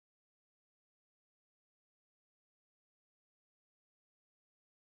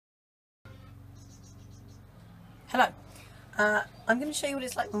Hello. I'm going to show you what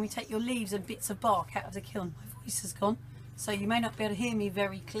it's like when we take your leaves and bits of bark out of the kiln. My voice has gone, so you may not be able to hear me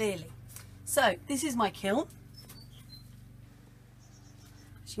very clearly. So this is my kiln.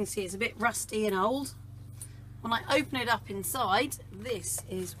 As you can see, it's a bit rusty and old. When I open it up inside, this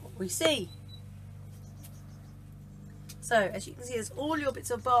is what we see. So as you can see, there's all your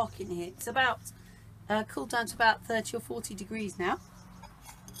bits of bark in here. It's about cooled down to about 30 or 40 degrees now.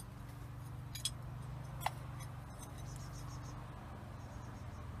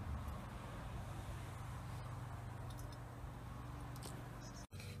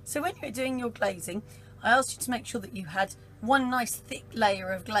 So when you're doing your glazing, I asked you to make sure that you had one nice thick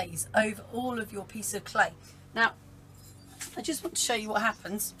layer of glaze over all of your piece of clay. Now, I just want to show you what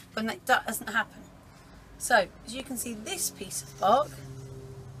happens when that doesn't happen. So, as you can see, this piece of bark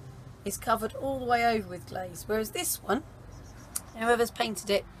is covered all the way over with glaze, whereas this one, whoever's painted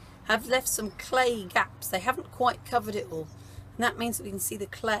it, have left some clay gaps. They haven't quite covered it all, and that means that we can see the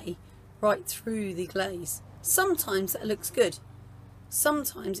clay right through the glaze. Sometimes that looks good.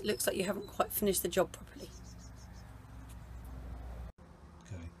 Sometimes it looks like you haven't quite finished the job properly.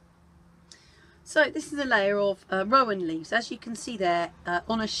 Okay. So this is a layer of rowan leaves, as you can see there,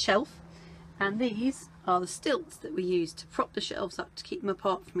 on a shelf, and these are the stilts that we use to prop the shelves up to keep them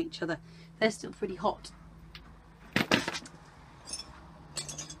apart from each other. They're still pretty hot.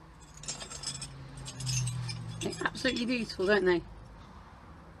 They're absolutely beautiful, don't they?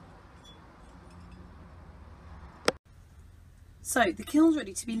 So the kiln's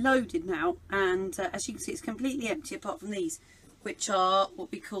ready to be loaded now, and as you can see, it's completely empty apart from these, which are what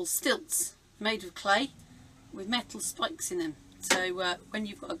we call stilts, made of clay with metal spikes in them. So when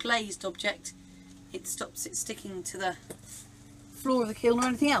you've got a glazed object, it stops it sticking to the floor of the kiln or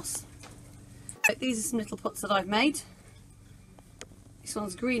anything else. So these are some little pots that I've made. This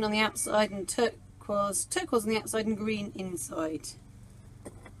one's green on the outside and turquoise on the outside and green inside.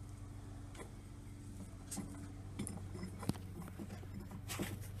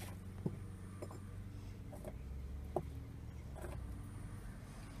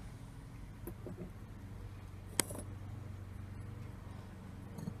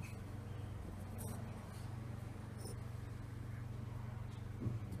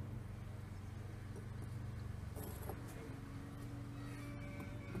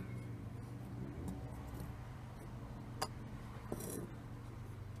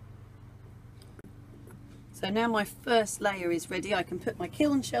 So now my first layer is ready. I can put my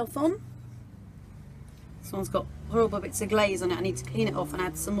kiln shelf on. This one's got horrible bits of glaze on it. I need to clean it off and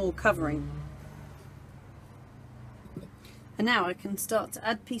add some more covering. And now I can start to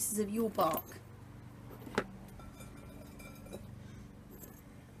add pieces of your bark.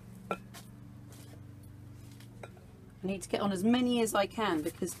 I need to get on as many as I can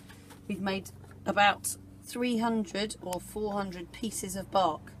because we've made about 300 or 400 pieces of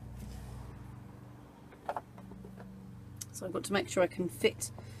bark. So I've got to make sure I can fit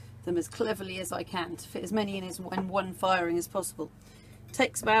them as cleverly as I can to fit as many in when one firing as possible. It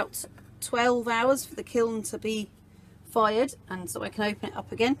takes about 12 hours for the kiln to be fired, and so I can open it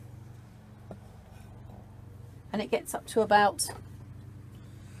up again. And it gets up to about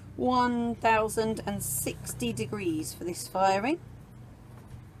 1060 degrees for this firing.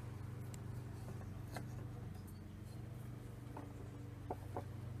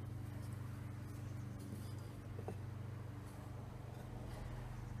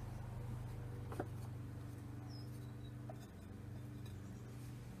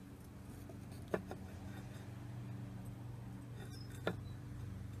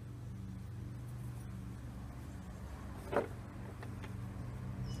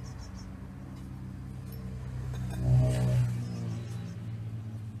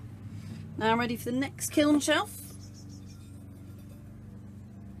 Now I'm ready for the next kiln shelf.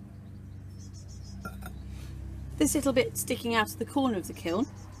 This little bit sticking out of the corner of the kiln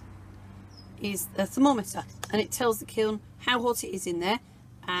is a thermometer, and it tells the kiln how hot it is in there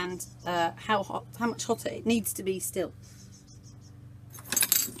and how much hotter it needs to be still.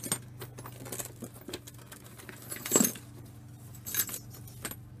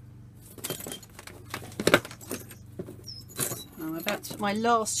 I'm about to put my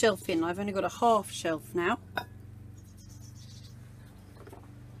last shelf in. I've only got a half shelf now.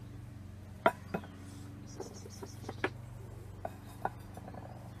 I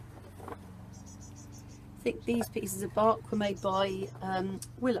think these pieces of bark were made by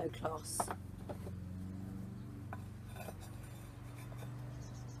willow glass.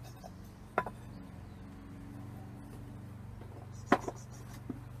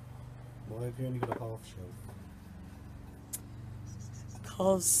 Why have you only got a half shelf?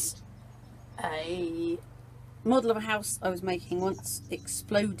 Because model of a house I was making once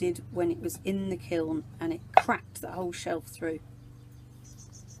exploded when it was in the kiln, and it cracked the whole shelf through.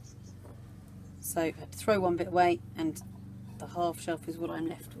 So I had to throw one bit away, and the half shelf is what I'm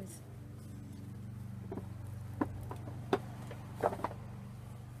left with.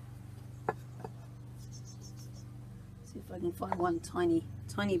 See if I can find one tiny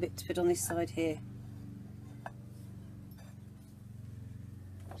bit to put on this side here.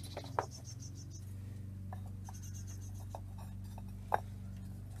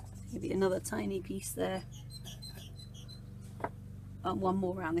 Maybe another tiny piece there. And one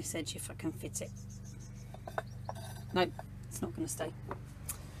more around this edge if I can fit it. No, it's not going to stay.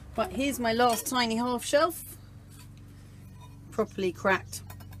 Right, here's my last tiny half shelf. Properly cracked.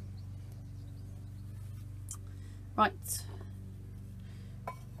 Right,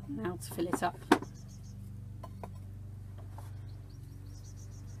 now to fill it up.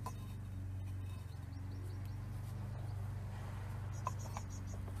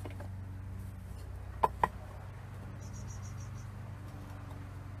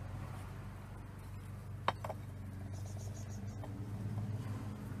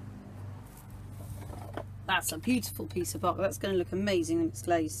 That's a beautiful piece of art. That's going to look amazing in its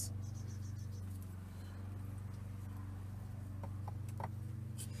glaze.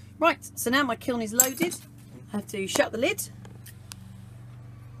 Right, so now my kiln is loaded. I have to shut the lid.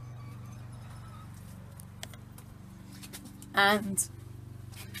 And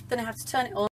then I have to turn it on.